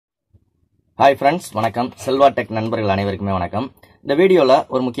Hi friends, வணக்கம். Selva Tech நண்பர்கள் அனைவருக்குமே வணக்கம். இந்த வீடியோல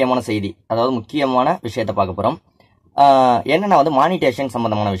ஒரு முக்கியமான செய்தி, அதாவது முக்கியமான விஷயத்தை பார்க்க போறோம். என்னன்னா மானிட்டேஷன்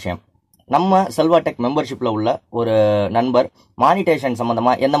சம்பந்தமான விஷயம். நம்ம Selva Tech மெம்பர்ஷிப்ல உள்ள ஒரு நண்பர் மானிட்டேஷன்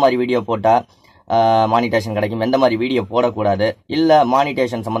சம்பந்தமா எந்த மாதிரி வீடியோ போட்டா மானிட்டேஷன் கிடைக்கும், எந்த மாதிரி வீடியோ போடக்கூடாது, இல்ல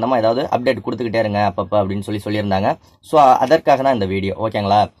மானிட்டேஷன் சம்பந்தமா ஏதாவது அப்டேட் கொடுத்துக்கிட்டே இருங்க அப்பப்ப அப்படின்னு சொல்லியிருந்தாங்க. ஸோ அதற்காக தான் இந்த வீடியோ.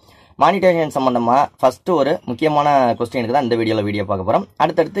 ஓகேங்களா? மானிட்டேஷன் சம்பந்தமா ஃபர்ஸ்ட் ஒரு முக்கியமான கொஸ்டினுக்கு தான் இந்த வீடியோ பார்க்க போறோம்.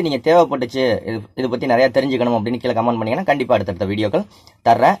 அடுத்தடுத்து நீங்க தேவைப்பட்டுச்சு இது பத்தி நிறைய தெரிஞ்சுக்கணும் அப்படின்னு கீழே கமெண்ட் பண்ணீங்கன்னா கண்டிப்பா அடுத்தடுத்த வீடியோக்கள்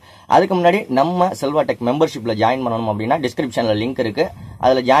தர்றேன். அதுக்கு முன்னாடி நம்ம Selva Tech மெம்பர்ஷிப்ல ஜாயின் பண்ணணும் அப்படின்னா டிஸ்கிரிப்ஷன்ல லிங்க் இருக்கு,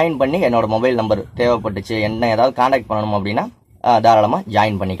 அதுல ஜாயின் பண்ணி என்னோட மொபைல் நம்பர் தேவைப்பட்டுச்சு என்ன ஏதாவது கான்டாக்ட் பண்ணணும் அப்படின்னா தாராளமா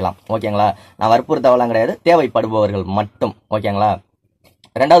ஜாயின் பண்ணிக்கலாம். ஓகேங்களா? நான் வற்புறுத்தவெல்லாம் கிடையாது, தேவைப்படுபவர்கள் மட்டும். ஓகேங்களா?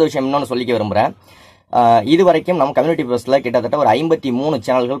 ரெண்டாவது விஷயம் இன்னொன்று சொல்லிக்க விரும்புறேன். இது வரைக்கும் நம்ம கம்யூனிட்டி போஸ்ட்ல கிட்டத்தட்ட ஒரு 53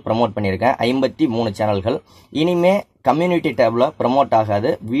 சேனல்கள் ப்ரமோட் பண்ணியிருக்கேன். 53 சேனல்கள். இனிமே கம்யூனிட்டி டேப்ல ப்ரமோட் ஆகாது,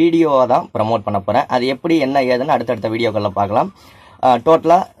 வீடியோவை தான் ப்ரமோட் பண்ண போறேன். அது எப்படி என்ன ஏதுன்னு அடுத்தடுத்த வீடியோக்களில் பார்க்கலாம்.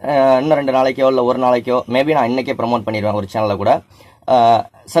 டோட்டலா இன்னும் 2 நாளைக்கோ இல்லை ஒரு நாளைக்கோ மேபி நான் இன்னைக்கே ப்ரமோட் பண்ணிடுவேன் ஒரு சேனலை கூட.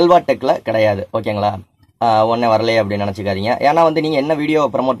 Selva Techல கிடையாது. ஓகேங்களா? ஒன்னே வரலையே அப்படின்னு நினைச்சுக்காதீங்க. ஏன்னா நீங்க என்ன வீடியோவை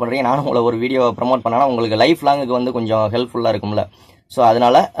ப்ரமோட் பண்றீங்க, நானும் உங்களை ஒரு வீடியோவை ப்ரமோட் பண்ணா உங்களுக்கு லைஃப் லாங்குக்கு கொஞ்சம் ஹெல்ப்ஃபுல்லா இருக்கும்ல. ஸோ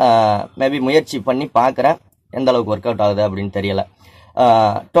அதனால மேபி முயற்சி பண்ணி பார்க்குறேன் எந்த அளவுக்கு ஒர்க் அவுட் ஆகுது அப்படின்னு தெரியல.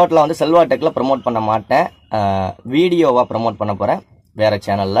 டோட்டலாக Selva Techல ப்ரமோட் பண்ண மாட்டேன், வீடியோவாக ப்ரமோட் பண்ண போகிறேன் வேற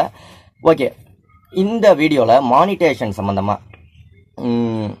சேனலில். ஓகே, இந்த வீடியோவில் மானிட்டேஷன் சம்மந்தமாக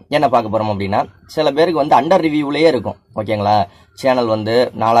என்ன பார்க்க போகிறோம் அப்படின்னா, சில பேருக்கு அண்டர் ரிவ்யூவிலேயே இருக்கும். ஓகேங்களா? Channel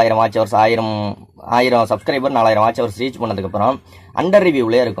 4000 watch hours 1000 subscriber 4000 watch hours reach பண்ணதுக்கப்புறம் அண்டர்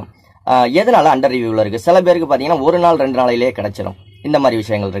ரிவ்யூவிலே இருக்கும். எதனால அண்டர் ரிவ்யூவில் இருக்குது? சில பேருக்கு பார்த்தீங்கன்னா ஒரு நாள் 2 நாளையிலேயே கிடைச்சிடும். இந்த மாதிரி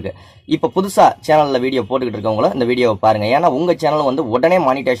விஷயங்கள் இருக்கு. இப்போ புதுசா சேனல்ல வீடியோ போட்டுக்கிட்டு இருக்கவங்கள இந்த வீடியோவை பாருங்க. ஏன்னா உங்க சேனல் உடனே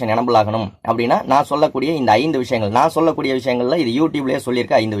மானிட்டேஷன் எனபிள் ஆகணும் அப்படின்னா நான் சொல்லக்கூடிய இந்த 5 விஷயங்கள், நான் சொல்லக்கூடிய விஷயங்கள்ல இது யூடியூப்லயே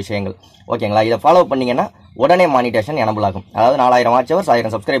சொல்லியிருக்க 5 விஷயங்கள். ஓகேங்களா? இதை ஃபாலோ பண்ணீங்கன்னா உடனே மானிட்டேஷன் எனபிள் ஆகும். அதாவது 4000 வாட்ச் ஹவர்ஸ்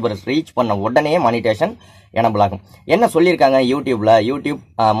 1000 சப்ஸ்கிரைபர்ஸ் ரீச் பண்ண உடனே மானிட்டேஷன் எனபிள் ஆகும். என்ன சொல்லியிருக்காங்க யூடியூப்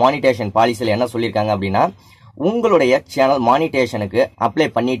மானிட்டேஷன் பாலிசியில் என்ன சொல்லியிருக்காங்க அப்படின்னா, உங்களுடைய சேனல் மானிட்டேஷனுக்கு அப்ளை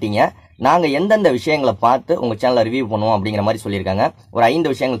பண்ணிட்டீங்க, நாங்க எந்தெந்த விஷயங்களை பார்த்து உங்க சேனலை ரிவ்யூ பண்ணுவோம் அப்படிங்கிற மாதிரி சொல்லியிருக்காங்க. ஒரு 5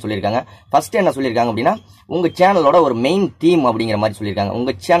 விஷயங்கள் சொல்லியிருக்காங்க. ஃபர்ஸ்ட் என்ன சொல்லியிருக்காங்க அப்படின்னா, உங்க சேனலோட ஒரு மெயின் தீம் அப்படிங்கிற மாதிரி சொல்லியிருக்காங்க.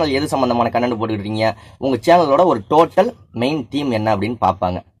 உங்க சேனல் எது சம்பந்தமான கண்டென்ட் போட்டுக்கிட்டீங்க, உங்க சேனலோட ஒரு டோட்டல் மெயின் தீம் என்ன அப்படின்னு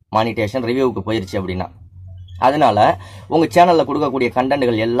பார்ப்பாங்க மானிட்டேஷன் ரிவ்யூவுக்கு போயிருச்சு அப்படின்னா. அதனால உங்க சேனல்ல கொடுக்கக்கூடிய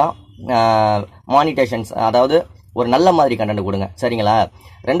கண்டென்ட்கள் எல்லாம் மானிட்டேஷன்ஸ், அதாவது ஒரு நல்ல மாதிரி கண்டென்ட் கொடுங்க. சரிங்களா?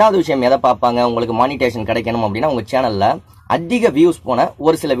 ரெண்டாவது விஷயம் எதை பார்ப்பாங்க, உங்களுக்கு மானிட்டேஷன் கிடைக்கணும் அப்படின்னா உங்க சேனல்ல அதிக வியூஸ் போன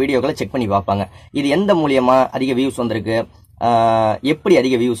ஒரு சில வீடியோக்களை செக் பண்ணி பார்ப்பாங்க. இது எந்த மூலியமா அதிக வியூஸ் வந்திருக்கு, எப்படி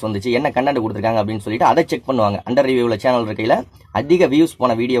அதிக வியூஸ் வந்துச்சு, என்ன கண்டென்ட் கொடுத்துருக்காங்க அப்படின்னு சொல்லிட்டு அதை செக் பண்ணுவாங்க. அண்டர் ரிவ்யூல சேனல் இருக்கையில அதிக வியூஸ்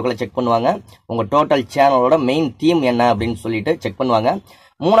போன வீடியோக்களை செக் பண்ணுவாங்க. உங்க டோட்டல் சேனலோட மெயின் தீம் என்ன அப்படின்னு சொல்லிட்டு செக் பண்ணுவாங்க.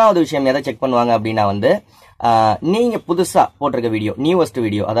 மூணாவது விஷயம் எதை செக் பண்ணுவாங்க அப்படின்னா நீங்க புதுசா போட்டிருக்க வீடியோ, நியூவஸ்ட்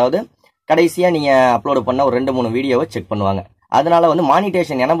வீடியோ, அதாவது கடைசியா நீங்க அப்லோட் பண்ண ஒரு 2-3 வீடியோவை செக் பண்ணுவாங்க. அதனால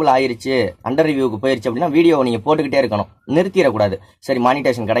மானிட்டேஷன் எனபிள் ஆயிருச்சு, அண்டர் ரிவ்யூக்கு போயிருச்சு அப்படின்னா வீடியோவை நீங்க போட்டுக்கிட்டே இருக்கணும், நிறுத்திடக்கூடாது. சரி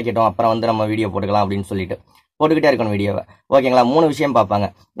மானிட்டேஷன் கிடைக்கட்டும் அப்புறம் நம்ம வீடியோ போட்டுக்கலாம் அப்படின்னு சொல்லிட்டு போட்டுக்கிட்டே இருக்கணும் வீடியோவை. ஓகேங்களா? 3 விஷயம் பார்ப்பாங்க.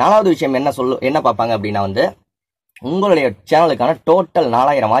 4வது விஷயம் என்ன பார்ப்பாங்க அப்படின்னா உங்களுடைய சேனலுக்கான டோட்டல்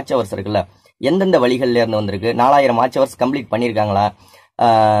 4000 வாட்ச் ஹவர்ஸ் இருக்குல்ல, எந்தெந்த வழிகள்ல இருந்து வந்திருக்கு, 4000 வாட்ச் ஹவர்ஸ் கம்ப்ளீட் பண்ணியிருக்காங்களா,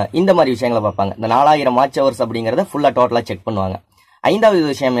 இந்த மாதிரி விஷயங்களை பார்ப்பாங்க. இந்த 4000 வாட்ச் ஹவர்ஸ் அப்படிங்கறத ஃபுல்லா டோட்டலா செக் பண்ணுவாங்க. 5வது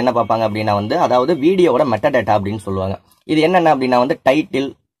விஷயம் என்ன பார்ப்பாங்க அப்படின்னா அதாவது வீடியோவோட மெட்டாடேட்டா அப்படின்னு சொல்லுவாங்க. இது என்னென்ன அப்படின்னா டைட்டில்,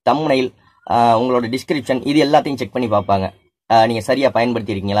 தம்ப்நெயில், உங்களோட டிஸ்கிரிப்ஷன், இது எல்லாத்தையும் செக் பண்ணி பார்ப்பாங்க. நீங்க சரியா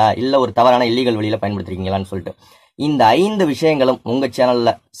பயன்படுத்தி இருக்கீங்களா, இல்ல ஒரு தவறான இல்லீகல் வழியில பயன்படுத்திருக்கீங்களான்னு சொல்லிட்டு. இந்த 5 விஷயங்களும் உங்க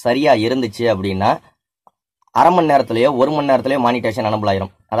சேனல்ல சரியா இருந்துச்சு அப்படின்னா 1/2 மணி நேரத்திலேயோ 1 மணி நேரத்திலேயோ மானிட்டேஷன் எனபிள் ஆயிரும்.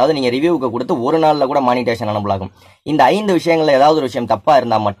 அதாவது நீங்க ரிவ்யூவுக்கு கொடுத்து ஒரு நாள்ல கூட மானிட்டேஷன் எனபிள் ஆகும். இந்த 5 விஷயங்கள்ல ஏதாவது ஒரு விஷயம் தப்பா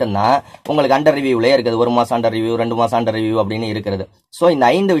இருந்தா மட்டும்தான் உங்களுக்கு அண்டர் ரிவ்யூலே இருக்குது. 1 மாசம் அண்டர் ரிவ்யூ, 2 மாசம் அண்டர் ரிவ்யூ அப்படின்னு இருக்கிறது. சோ இந்த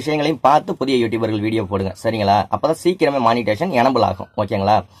 5 விஷயங்களையும் பார்த்து புதிய யூடியூபர்கள் வீடியோ போடுங்க. சரிங்களா? அப்பதான் சீக்கிரமே மானிட்டேஷன் எனபிள் ஆகும்.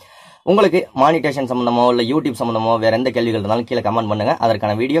 ஓகேங்களா? உங்களுக்கு மானிட்டேஷன் சம்பந்தமோ இல்ல யூடியூப் சம்பந்தமோ வேற எந்த கேள்விகள் இருந்தாலும் கீழே கமெண்ட் பண்ணுங்க.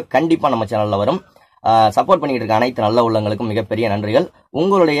 அதற்கான வீடியோ கண்டிப்பா நம்ம சேனல்ல வரும். சப்போர்ட் பண்ணிட்டு இருக்க அனைத்து நல்ல உள்ளங்களுக்கும் மிகப்பெரிய நன்றிகள்.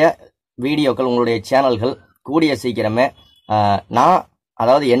 உங்களுடைய வீடியோக்கள், உங்களுடைய சேனல்கள் கூடிய சீக்கிரமே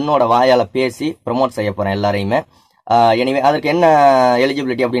அதாவது என்னோட வாயால பேசி ப்ரமோட் செய்ய போறேன் எல்லாரையுமே. எனிவே அதற்கு என்ன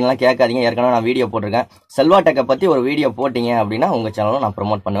எலிஜிபிலிட்டி அப்படின்லாம் கேட்காதீங்க, ஏற்கனவே நான் வீடியோ போட்டிருக்கேன். Selva Tech பத்தி ஒரு வீடியோ போட்டீங்க அப்படின்னா உங்க சேனலும் நான்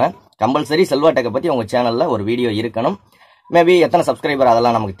ப்ரமோட் பண்ணுவேன். கம்பல்சரி Selva Tech பத்தி உங்க சேனல்ல ஒரு வீடியோ இருக்கணும். மேபி எத்தனை சப்ஸ்கிரைபர்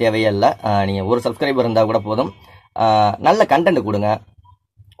அதெல்லாம் நமக்கு தேவையே இல்லை, நீங்க ஒரு சப்ஸ்கிரைபர் இருந்தா கூட போதும். நல்ல கண்டென்ட் கொடுங்க.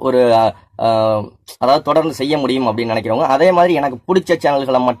 ஒரு அதாவது தொடர்ந்து செய்ய முடியும் அப்படின்னு நினைக்கிறவங்க, அதே மாதிரி எனக்கு பிடிச்ச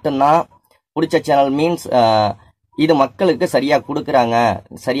சேனல்களை மட்டும்தான், பிடிச்ச சேனல் மீன்ஸ் இது மக்களுக்கு சரியா கொடுக்குறாங்க,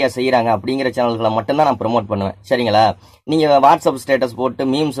 சரியா செய்யறாங்க அப்படிங்கிற சேனல்களை மட்டும்தான் நான் ப்ரோமோட் பண்ணுவேன். சரிங்களா? நீங்க வாட்ஸ்அப் ஸ்டேட்டஸ் போட்டு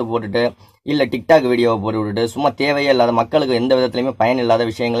மீம்ஸ் போட்டுட்டு இல்ல டிக்டாக் வீடியோவை போட்டு விட்டுட்டு சும்மா தேவையே இல்லாத மக்களுக்கு எந்த விதத்திலுமே பயன் இல்லாத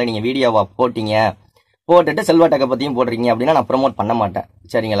விஷயங்களை நீங்க வீடியோவா போட்டுட்டு செல்வா டெக்கை பத்தியும் போடுறீங்க அப்படின்னா நான் ப்ரோமோட் பண்ண மாட்டேன்.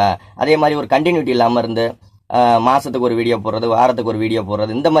 சரிங்களா? அதே மாதிரி ஒரு கண்டினியூட்டி இல்லாம இருந்து மாசத்துக்கு ஒரு வீடியோ போடுறது, வாரத்துக்கு ஒரு வீடியோ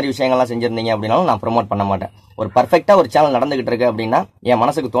போடுறது, இந்த மாதிரி விஷயங்கள்லாம் செஞ்சிருந்தீங்க அப்படின்னாலும் நான் ப்ரோமோட் பண்ண மாட்டேன். ஒரு பர்ஃபெக்டா ஒரு சேனல் நடந்துகிட்டு இருக்கு அப்படின்னா என்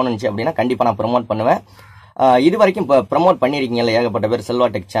மனசுக்கு தோணுச்சு அப்படின்னா கண்டிப்பா நான் ப்ரோமோட் பண்ணுவேன். இது வரைக்கும் ப்ரோமோட் பண்ணிருக்கீங்கல்ல ஏகப்பட்ட பேர் செல்வா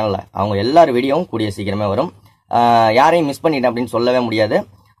டெக் சேனல்ல, அவங்க எல்லார் வீடியோவும் கூடிய சீக்கிரமே வரும். யாரையும் மிஸ் பண்ணிட்டேன் அப்படின்னு சொல்லவே முடியாது.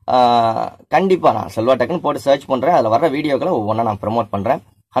 கண்டிப்பா நான் செல்வா டெக்னு போட்டு சர்ச் பண்றேன், அதுல வர வீடியோக்களை ஒவ்வொன்றா நான் ப்ரோமோட் பண்றேன்.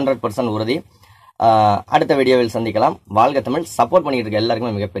 100% உறுதி. அடுத்த வீடியோவில் சந்திக்கலாம். வாழ்க தமிழ். சப்போர்ட் பண்ணிட்டு இருக்க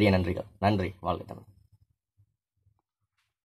எல்லாருக்குமே மிகப்பெரிய நன்றிகள். நன்றி. வாழ்க தமிழ்.